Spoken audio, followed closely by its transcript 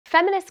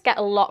Feminists get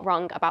a lot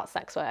wrong about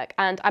sex work,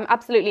 and I'm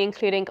absolutely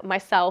including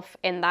myself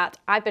in that.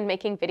 I've been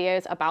making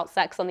videos about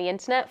sex on the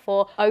internet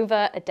for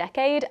over a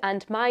decade,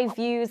 and my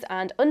views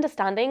and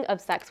understanding of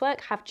sex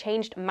work have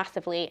changed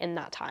massively in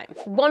that time.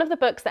 One of the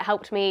books that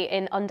helped me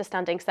in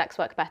understanding sex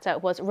work better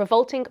was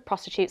Revolting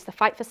Prostitutes: The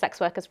Fight for Sex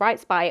Workers'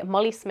 Rights by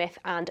Molly Smith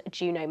and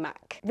Juno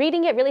Mack.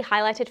 Reading it really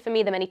highlighted for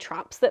me the many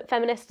traps that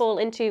feminists fall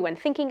into when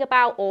thinking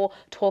about or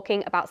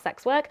talking about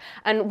sex work,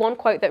 and one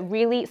quote that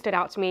really stood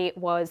out to me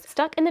was,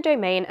 "Stuck in the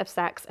domain of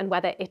sex and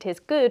whether it is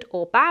good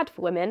or bad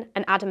for women,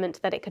 and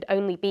adamant that it could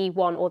only be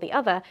one or the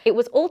other, it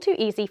was all too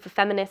easy for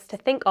feminists to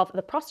think of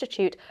the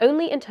prostitute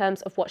only in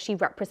terms of what she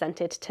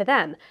represented to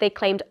them. They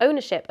claimed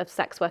ownership of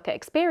sex worker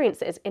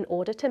experiences in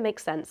order to make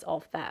sense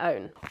of their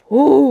own."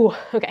 Ooh,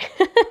 okay.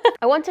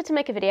 I wanted to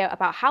make a video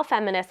about how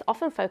feminists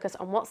often focus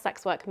on what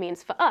sex work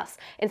means for us,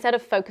 instead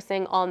of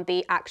focusing on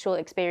the actual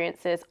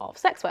experiences of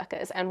sex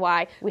workers, and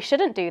why we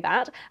shouldn't do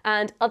that,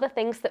 and other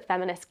things that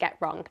feminists get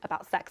wrong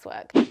about sex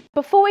work.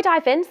 Before we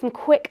dive in, some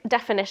quick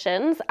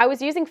definitions. I was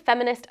using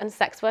feminist and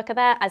sex worker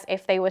there as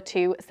if they were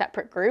two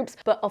separate groups,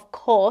 but of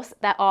course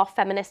there are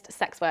feminist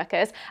sex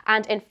workers,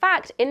 and in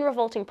fact, in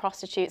Revolting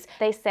Prostitutes,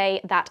 they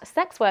say that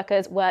sex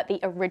workers were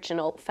the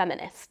original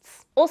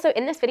feminists. Also,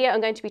 in this video, I'm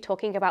going to be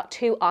talking about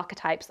two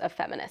archetypes of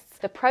feminists: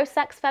 the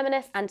pro-sex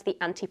feminists and the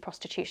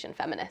anti-prostitution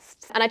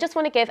feminists. And I just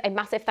want to give a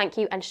massive thank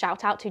you and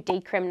shout out to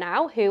Decrim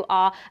Now, who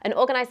are an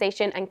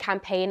organisation and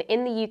campaign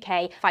in the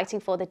UK fighting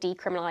for the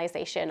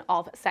decriminalisation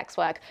of sex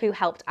work, who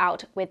helped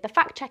out with the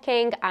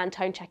fact-checking and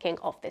tone-checking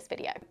of this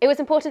video. It was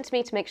important to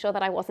me to make sure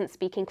that I wasn't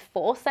speaking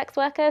for sex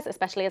workers,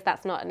 especially as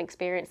that's not an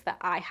experience that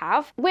I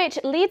have, which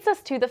leads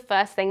us to the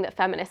first thing that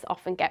feminists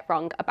often get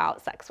wrong about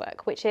sex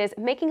work, which is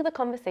making the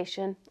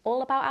conversation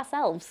all about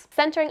ourselves,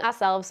 centering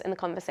ourselves in the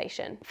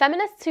conversation.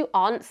 Feminists who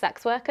aren't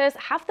sex workers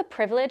have the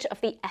privilege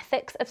of the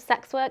ethics of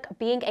sex work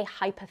being a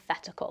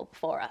hypothetical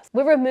for us.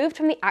 We're removed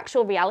from the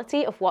actual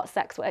reality of what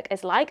sex work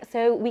is like,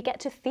 so we get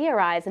to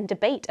theorize and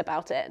debate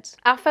about it.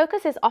 Our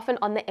focus is often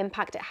on the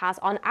impact it has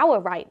on our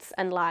rights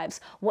and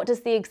lives. What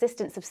does the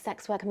existence of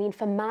sex work mean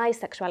for my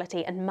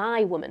sexuality and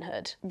my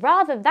womanhood?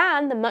 Rather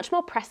than the much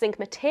more pressing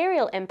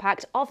material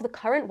impact of the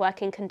current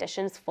working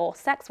conditions for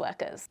sex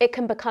workers. It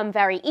can become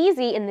very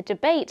easy in the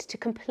debate to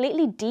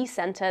completely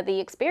decenter the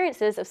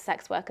experiences of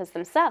sex workers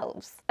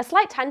themselves. A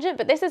slight tangent,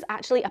 but this is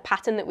actually a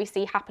pattern that we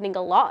see happening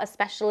a lot,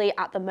 especially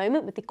at the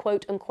moment with the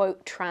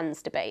quote-unquote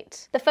trans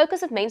debate. The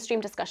focus of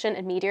mainstream discussion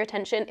and media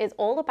attention is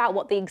all about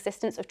what the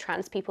existence of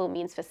trans people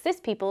means for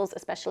cis people's,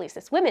 especially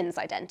cis women's,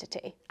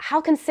 identity.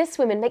 How can cis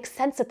women make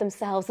sense of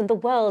themselves and the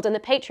world and the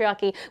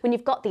patriarchy when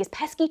you've got these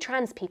pesky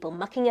trans people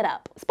mucking it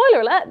up?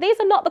 Spoiler alert, these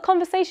are not the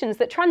conversations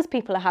that trans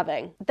people are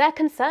having. Their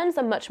concerns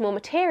are much more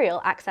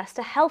material: access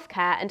to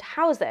healthcare and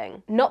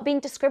housing, not being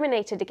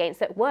discriminated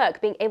against at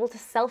work, being able to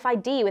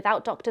self-ID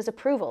without doctors'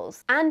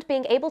 approvals, and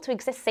being able to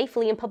exist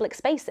safely in public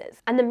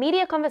spaces. And the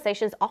media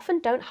conversations often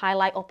don't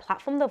highlight or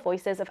platform the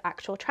voices of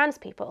actual trans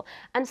people,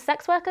 and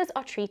sex workers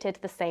are treated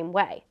the same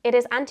way. It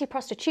is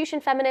anti-prostitution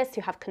feminists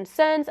who have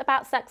concerns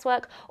about sex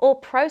work, or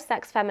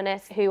pro-sex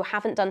feminists who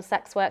haven't done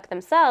sex work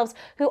themselves,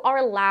 who are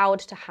allowed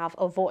to have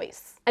a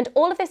voice. And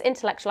all of this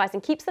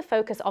intellectualizing keeps the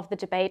focus of the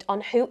debate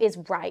on who is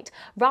right,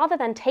 rather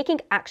than taking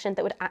action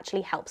that would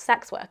actually help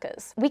sex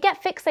workers. We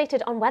get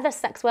fixated on whether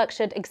sex work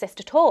should exist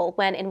at all,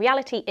 when in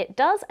reality it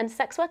does, and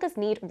sex workers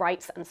need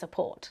rights and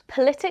support.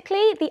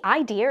 Politically, the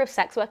idea of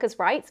sex workers'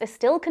 rights is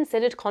still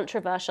considered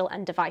controversial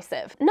and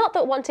divisive. Not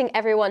that wanting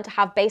everyone to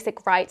have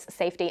basic rights,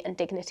 safety, and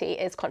dignity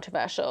is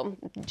controversial.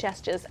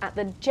 Gestures at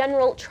the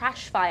general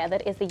trash fire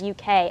that is the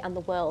UK and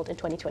the world in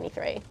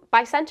 2023.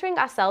 By centering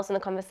ourselves in the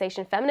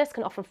conversation, feminists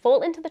can often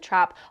fall into the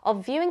trap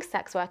of viewing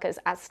sex workers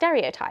as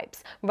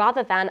stereotypes,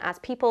 rather than as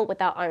people with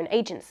their own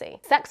agency.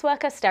 Sex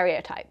worker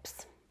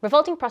stereotypes.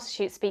 Revolting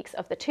Prostitutes speaks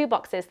of the two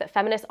boxes that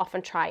feminists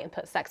often try and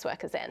put sex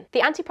workers in.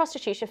 The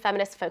anti-prostitution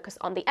feminists focus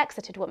on the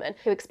exited woman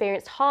who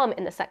experienced harm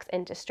in the sex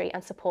industry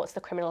and supports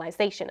the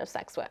criminalization of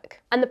sex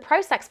work. And the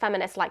pro-sex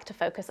feminists like to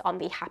focus on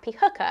the happy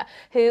hooker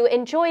who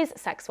enjoys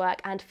sex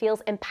work and feels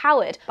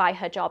empowered by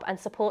her job and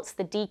supports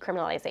the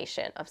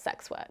decriminalization of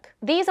sex work.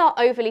 These are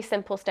overly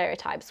simple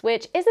stereotypes,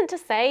 which isn't to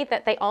say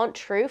that they aren't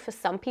true for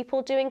some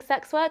people doing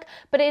sex work,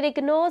 but it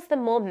ignores the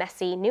more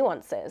messy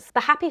nuances. The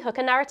happy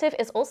hooker narrative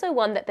is also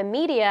one that the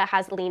media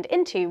has leaned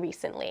into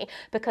recently,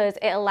 because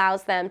it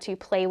allows them to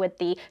play with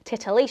the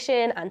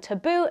titillation and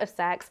taboo of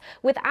sex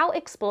without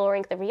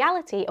exploring the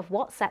reality of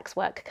what sex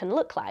work can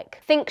look like.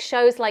 Think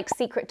shows like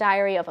Secret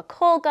Diary of a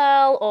Call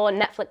Girl or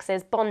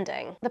Netflix's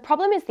Bonding. The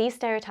problem is these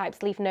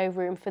stereotypes leave no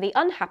room for the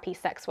unhappy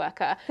sex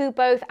worker, who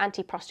both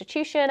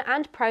anti-prostitution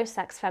and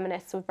pro-sex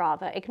feminists would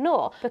rather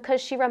ignore, because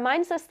she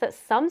reminds us that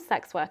some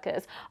sex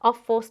workers are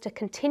forced to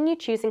continue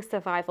choosing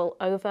survival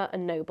over a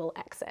noble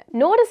exit.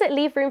 Nor does it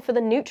leave room for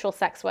the neutral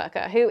sex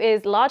worker, who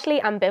is largely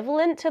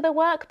ambivalent to the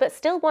work but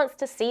still wants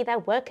to see their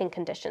working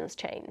conditions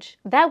change.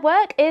 Their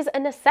work is a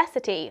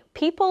necessity.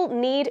 People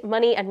need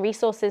money and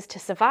resources to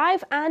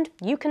survive, and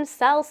you can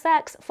sell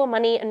sex for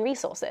money and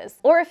resources.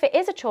 Or if it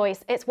is a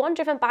choice, it's one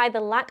driven by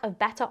the lack of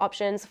better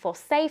options for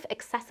safe,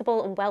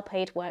 accessible, and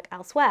well-paid work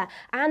elsewhere,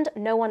 and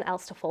no one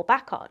else to fall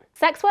back on.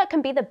 Sex work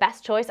can be the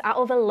best choice out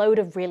of a load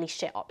of really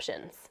shit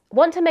options.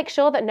 Want to make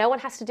sure that no one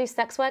has to do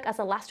sex work as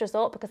a last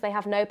resort because they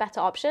have no better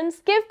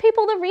options? Give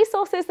people the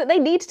resources that they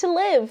need to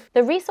live.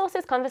 The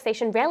resources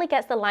conversation rarely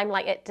gets the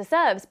limelight it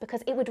deserves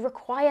because it would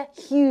require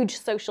huge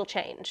social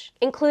change,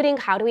 including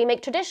how do we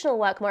make traditional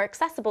work more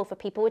accessible for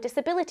people with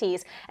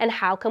disabilities, and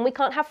how come we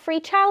can't have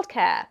free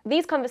childcare?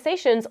 These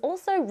conversations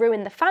also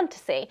ruin the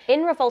fantasy.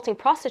 In Revolting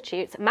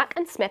Prostitutes, Mack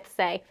and Smith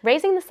say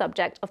raising the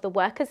subject of the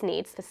worker's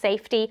needs for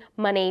safety,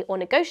 money, or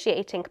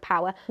negotiating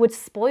power would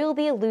spoil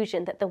the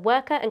illusion that the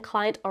worker and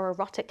client are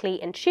erotically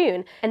in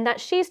tune, and that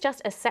she's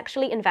just as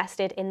sexually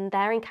invested in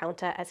their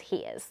encounter as he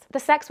is. The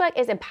sex work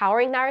is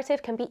empowering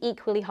narrative can be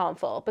equally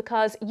harmful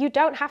because you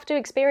don't have to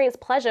experience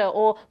pleasure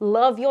or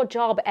love your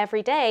job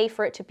every day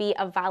for it to be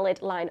a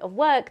valid line of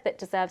work that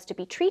deserves to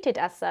be treated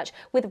as such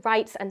with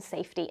rights and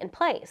safety in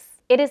place.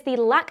 It is the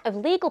lack of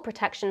legal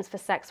protections for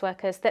sex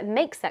workers that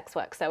make sex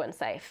work so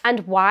unsafe. And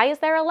why is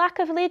there a lack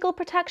of legal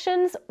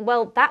protections?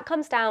 Well, that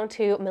comes down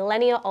to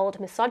millennia-old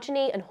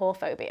misogyny and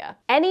whorephobia.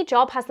 Any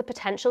job has the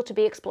potential to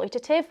be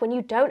exploitative when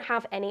you don't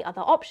have any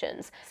other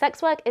options.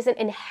 Sex work isn't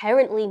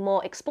inherently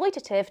more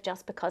exploitative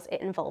just because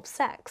it involves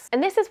sex.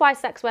 And this is why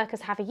sex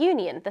workers have a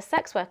union, the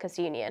Sex Workers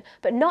Union,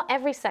 but not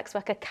every sex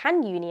worker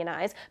can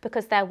unionize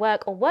because their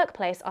work or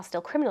workplace are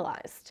still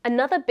criminalized.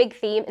 Another big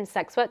theme in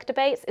sex work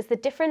debates is the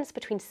difference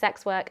between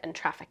sex work and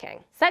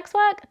trafficking. Sex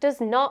work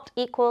does not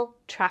equal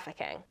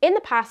trafficking. In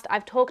the past,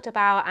 I've talked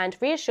about and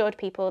reassured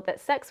people that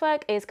sex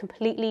work is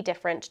completely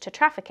different to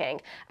trafficking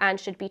and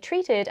should be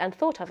treated and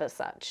thought of as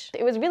such.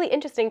 It was really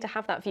interesting to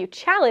have that view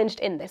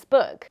challenged in this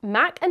book.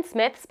 Mack and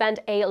Smith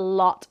spend a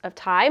lot of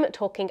time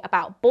talking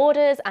about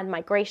borders and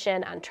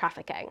migration and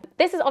trafficking.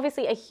 This is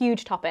obviously a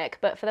huge topic,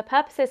 but for the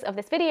purposes of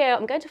this video,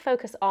 I'm going to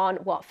focus on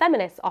what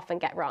feminists often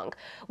get wrong,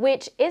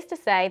 which is to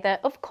say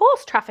that of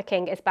course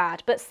trafficking is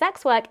bad, but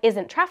sex work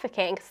isn't trafficking,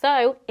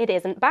 so it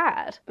isn't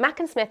bad. Mack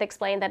and Smith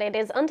explain that it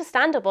is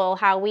understandable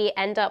how we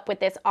end up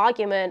with this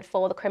argument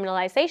for the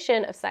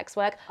criminalization of sex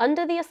work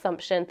under the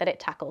assumption that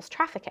it tackles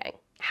trafficking.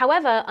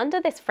 However,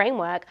 under this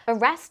framework,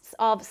 arrests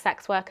of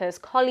sex workers'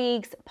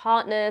 colleagues,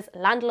 partners,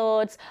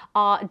 landlords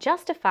are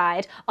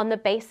justified on the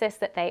basis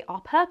that they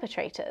are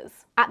perpetrators.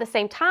 At the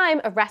same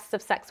time, arrests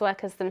of sex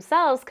workers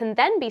themselves can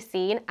then be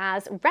seen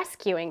as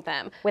rescuing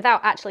them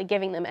without actually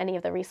giving them any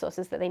of the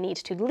resources that they need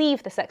to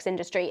leave the sex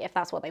industry if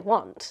that's what they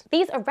want.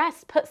 These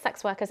arrests put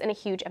sex workers in a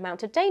huge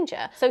amount of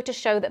danger, so to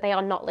show that they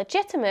are not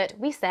legitimate,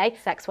 we say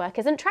sex work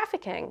isn't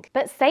trafficking.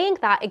 But saying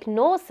that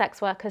ignores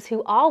sex workers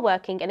who are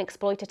working in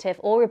exploitative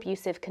or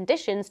abusive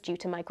conditions due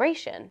to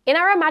migration. In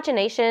our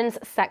imaginations,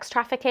 sex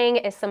trafficking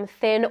is some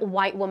thin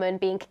white woman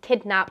being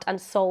kidnapped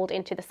and sold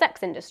into the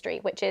sex industry,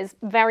 which is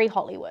very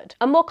Hollywood.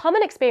 A more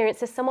common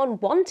experience is someone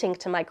wanting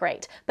to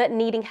migrate, but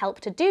needing help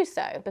to do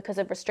so because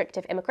of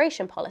restrictive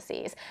immigration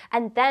policies,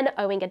 and then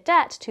owing a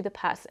debt to the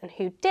person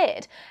who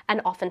did, and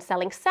often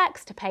selling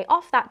sex to pay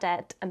off that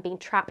debt and being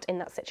trapped in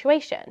that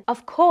situation.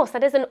 Of course,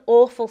 that is an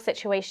awful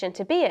situation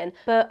to be in,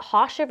 but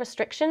harsher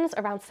restrictions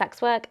around sex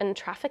work and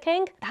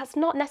trafficking, that's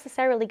not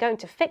necessarily going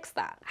to fix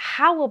that.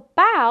 How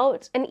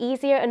about an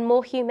easier and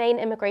more humane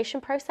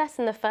immigration process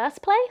in the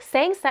first place?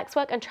 Saying sex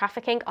work and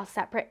trafficking are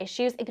separate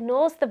issues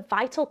ignores the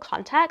vital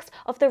context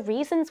of the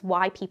reasons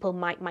why people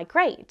might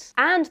migrate,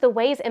 and the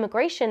ways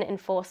immigration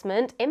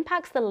enforcement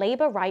impacts the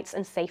labor rights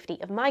and safety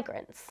of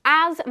migrants.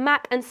 As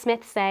Mack and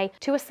Smith say,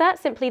 to assert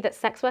simply that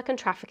sex work and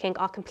trafficking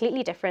are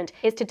completely different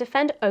is to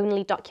defend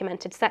only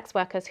documented sex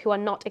workers who are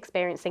not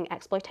experiencing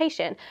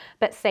exploitation,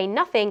 but say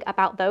nothing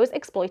about those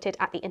exploited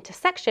at the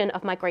intersection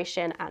of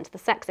migration and the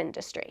sex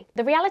industry.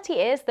 The reality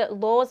is that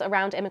laws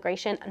around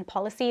immigration and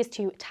policies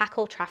to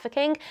tackle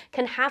trafficking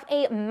can have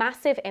a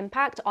massive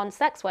impact on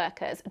sex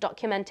workers,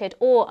 documented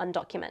or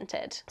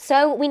undocumented.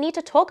 So we need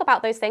to talk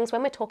about those things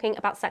when we're talking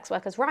about sex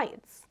workers'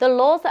 rights. The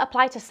laws that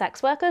apply to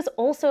sex workers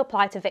also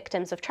apply to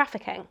victims of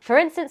trafficking. For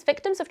instance,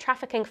 victims of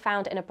trafficking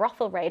found in a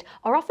brothel raid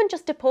are often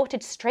just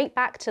deported straight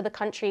back to the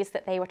countries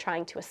that they were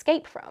trying to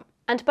escape from.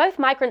 And both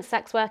migrant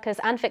sex workers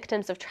and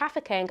victims of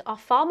trafficking are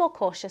far more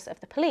cautious of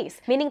the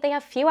police, meaning they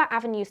have fewer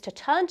avenues to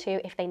turn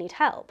to if they need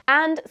help.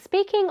 And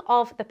speaking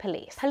of the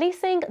police,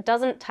 policing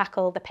doesn't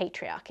tackle the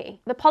patriarchy.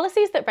 The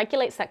policies that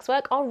regulate sex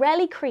work are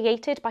rarely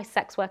created by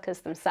sex workers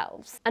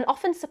themselves, and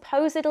often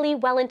supposedly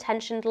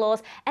well-intentioned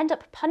laws end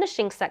up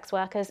punishing sex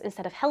workers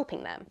instead of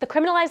helping them. The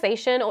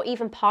criminalization or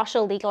even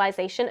partial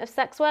legalization of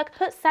sex work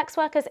puts sex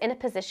workers in a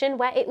position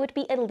where it would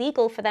be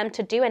illegal for them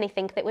to do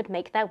anything that would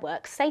make their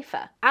work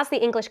safer. As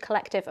the English collective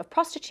Collective of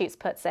Prostitutes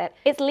puts it,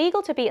 it's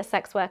legal to be a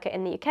sex worker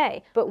in the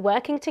UK, but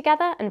working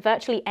together and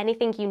virtually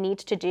anything you need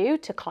to do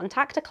to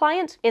contact a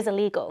client is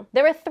illegal.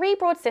 There are three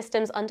broad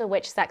systems under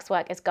which sex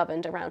work is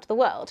governed around the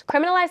world.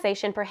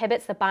 Criminalisation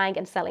prohibits the buying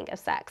and selling of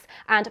sex,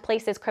 and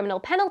places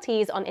criminal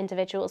penalties on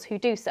individuals who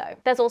do so.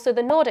 There's also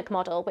the Nordic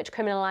model, which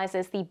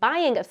criminalises the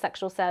buying of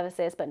sexual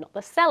services, but not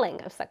the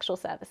selling of sexual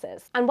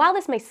services. And while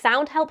this may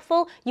sound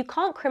helpful, you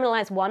can't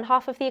criminalise one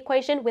half of the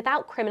equation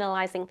without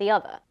criminalising the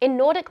other. In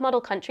Nordic model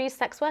countries,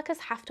 sex workers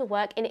have to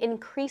work in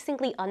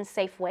increasingly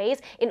unsafe ways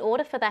in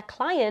order for their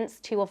clients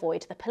to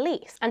avoid the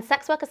police. And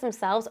sex workers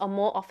themselves are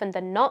more often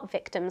than not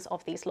victims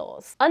of these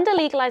laws. Under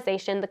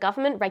legalisation, the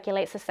government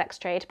regulates the sex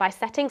trade by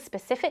setting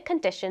specific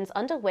conditions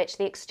under which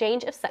the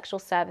exchange of sexual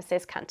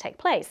services can take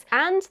place,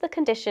 and the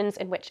conditions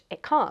in which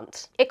it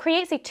can't. It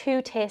creates a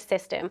two-tier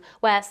system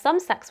where some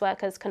sex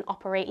workers can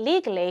operate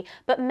legally,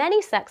 but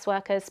many sex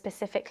workers,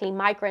 specifically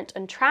migrant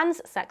and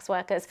trans sex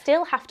workers,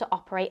 still have to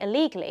operate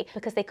illegally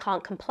because they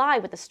can't comply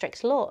with the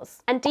strict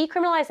laws. And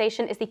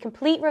decriminalisation is the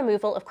complete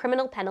removal of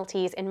criminal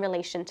penalties in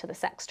relation to the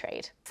sex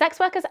trade. Sex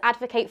workers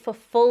advocate for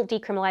full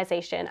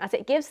decriminalisation as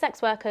it gives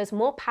sex workers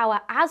more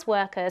power as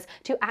workers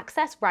to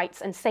access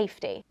rights and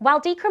safety. While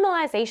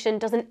decriminalisation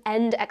doesn't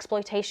end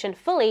exploitation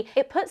fully,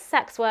 it puts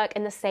sex work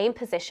in the same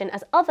position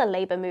as other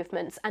labour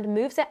movements and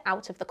moves it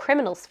out of the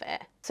criminal sphere.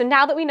 So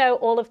now that we know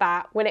all of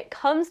that, when it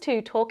comes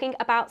to talking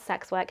about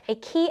sex work, a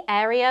key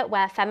area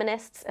where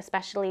feminists,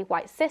 especially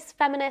white cis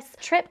feminists,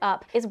 trip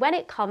up is when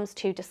it comes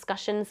to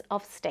discussions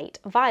of state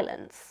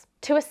violence.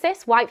 To a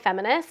cis white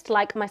feminist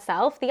like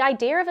myself, the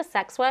idea of a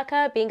sex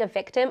worker being a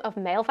victim of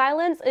male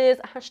violence is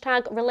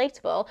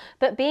 #relatable,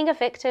 but being a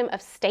victim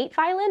of state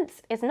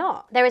violence is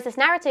not. There is this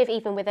narrative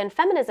even within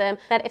feminism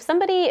that if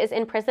somebody is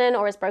in prison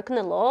or has broken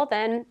the law,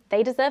 then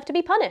they deserve to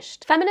be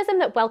punished. Feminism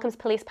that welcomes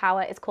police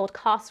power is called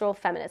carceral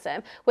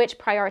feminism, which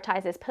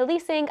prioritizes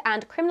policing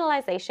and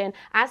criminalization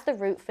as the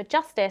route for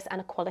justice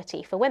and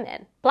equality for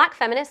women. Black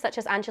feminists such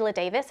as Angela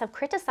Davis have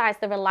criticized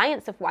the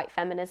reliance of white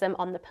feminism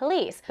on the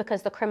police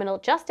because the criminal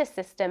justice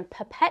system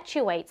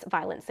perpetuates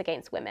violence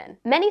against women.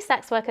 Many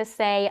sex workers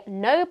say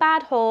no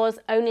bad whores,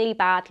 only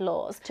bad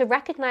laws, to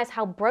recognize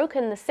how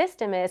broken the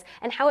system is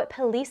and how it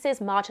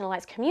polices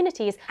marginalized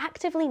communities,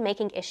 actively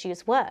making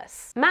issues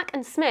worse. Mack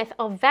and Smith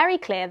are very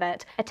clear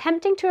that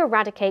attempting to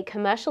eradicate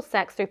commercial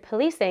sex through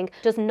policing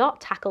does not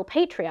tackle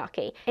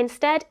patriarchy.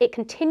 Instead, it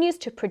continues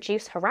to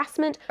produce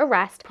harassment,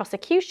 arrest,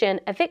 prosecution,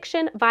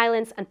 eviction,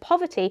 violence, and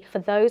poverty for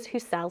those who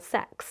sell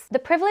sex. The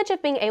privilege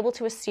of being able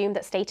to assume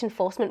that state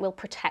enforcement will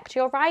protect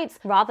your rights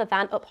rather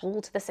than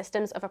uphold the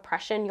systems of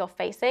oppression you're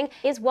facing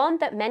is one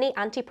that many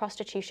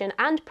anti-prostitution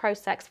and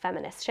pro-sex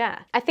feminists share.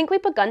 I think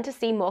we've begun to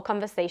see more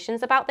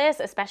conversations about this,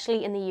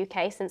 especially in the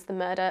UK since the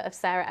murder of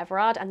Sarah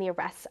Everard and the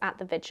arrests at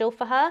the vigil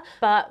for her,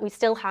 but we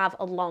still have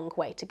a long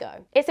way to go.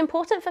 It's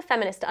important for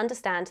feminists to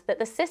understand that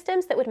the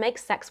systems that would make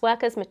sex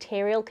workers'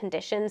 material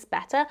conditions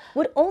better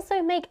would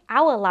also make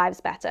our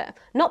lives better.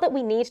 Not that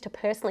we need to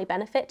personally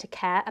benefit to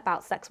care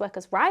about sex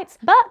workers' rights,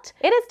 but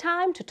it is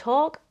time to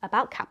talk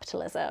about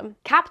capitalism.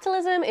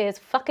 Capitalism is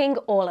fucking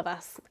all of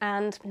us,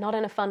 and not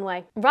in a fun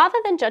way. Rather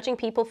than judging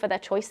people for their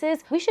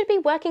choices, we should be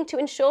working to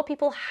ensure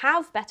people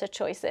have better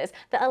choices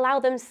that allow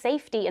them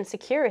safety and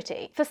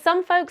security. For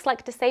some folks,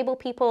 like disabled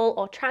people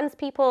or trans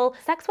people,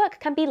 sex work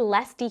can be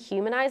less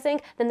dehumanizing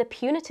than the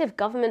punitive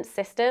government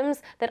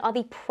systems that are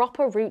the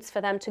proper routes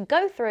for them to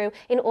go through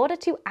in order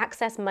to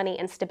access money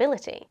and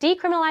stability.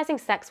 Decriminalizing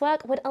sex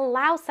work would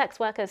allow sex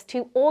workers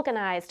to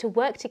organize, to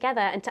work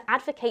together, and to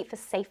advocate for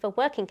safer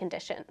working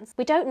conditions.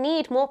 We don't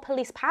need more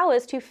police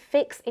powers to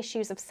fix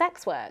issues of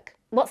sex work.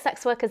 What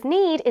sex workers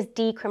need is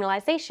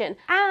decriminalisation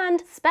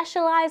and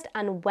specialised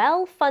and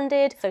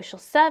well-funded social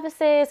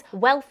services,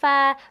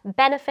 welfare,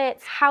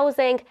 benefits,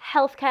 housing,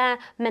 healthcare,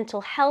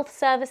 mental health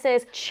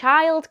services,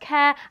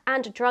 childcare,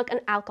 and drug and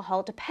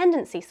alcohol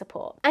dependency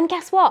support. And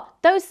guess what?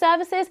 Those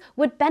services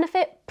would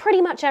benefit pretty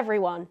much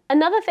everyone.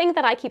 Another thing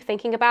that I keep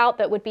thinking about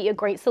that would be a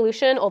great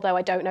solution, although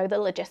I don't know the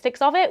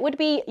logistics of it, would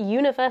be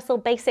universal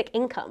basic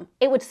income.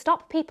 It would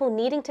stop people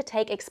needing to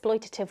take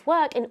exploitative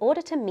work in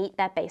order to meet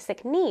their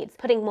basic needs,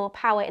 putting more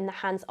power in the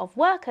hands of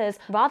workers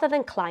rather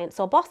than clients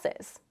or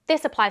bosses.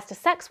 This applies to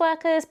sex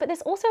workers, but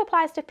this also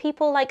applies to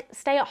people like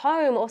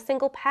stay-at-home or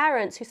single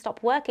parents who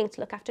stop working to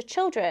look after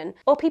children,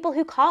 or people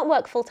who can't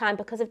work full-time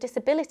because of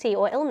disability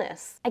or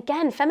illness.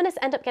 Again, feminists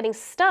end up getting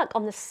stuck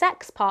on the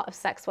sex part of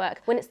sex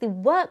work when it's the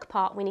work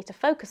part we need to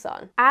focus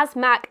on. As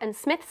Mack and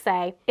Smith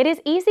say, it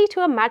is easy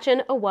to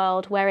imagine a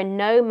world wherein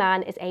no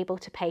man is able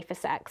to pay for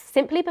sex,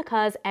 simply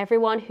because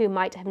everyone who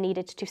might have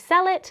needed to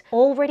sell it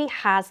already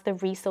has the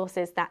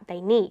resources that they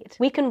need.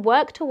 We can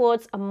work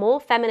towards a more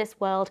feminist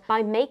world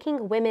by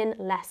making women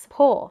women less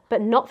poor,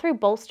 but not through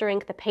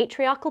bolstering the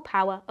patriarchal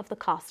power of the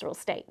carceral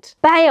state.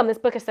 Bam! This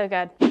book is so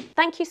good.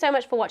 Thank you so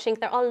much for watching.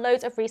 There are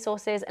loads of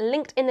resources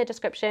linked in the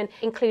description,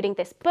 including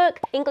this book,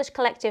 English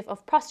Collective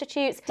of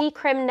Prostitutes,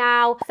 Decrim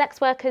Now,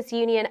 Sex Workers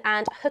Union,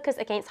 and Hookers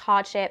Against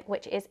Hardship,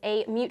 which is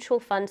a mutual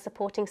fund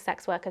supporting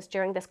sex workers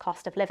during this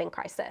cost of living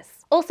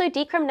crisis. Also,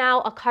 Decrim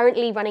Now are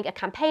currently running a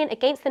campaign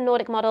against the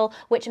Nordic model,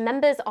 which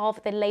members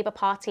of the Labour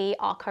Party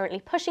are currently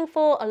pushing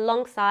for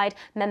alongside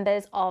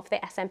members of the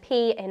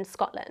SNP in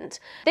Scotland.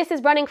 This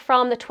is running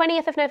from the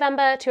 20th of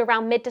November to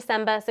around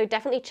mid-December, so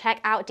definitely check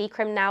out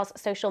Decrim Now's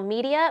social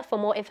media for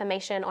more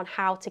information on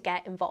how to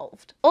get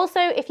involved. Also,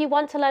 if you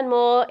want to learn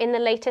more, in the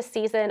latest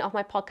season of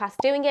my podcast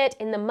Doing It,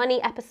 in the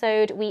Money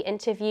episode, we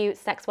interview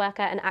sex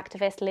worker and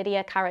activist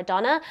Lydia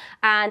Caradonna,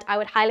 and I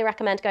would highly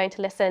recommend going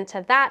to listen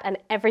to that and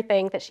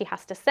everything that she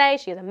has to say.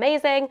 She is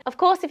amazing. Of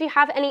course, if you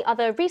have any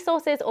other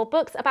resources or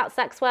books about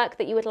sex work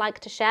that you would like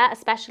to share,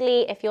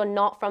 especially if you're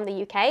not from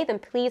the UK, then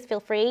please feel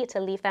free to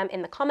leave them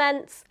in the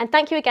comments. And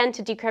thank you again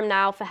to Decrim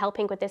Now for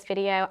helping with this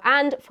video,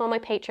 and for my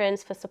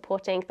patrons for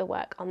supporting the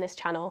work on this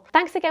channel.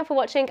 Thanks again for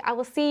watching. I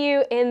will see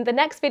you in the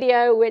next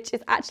video, which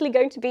is actually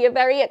going to be a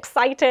very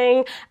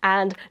exciting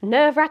and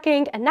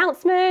nerve-wracking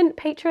announcement.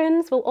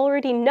 Patrons will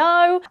already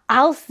know.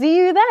 I'll see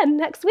you then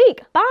next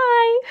week.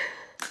 Bye!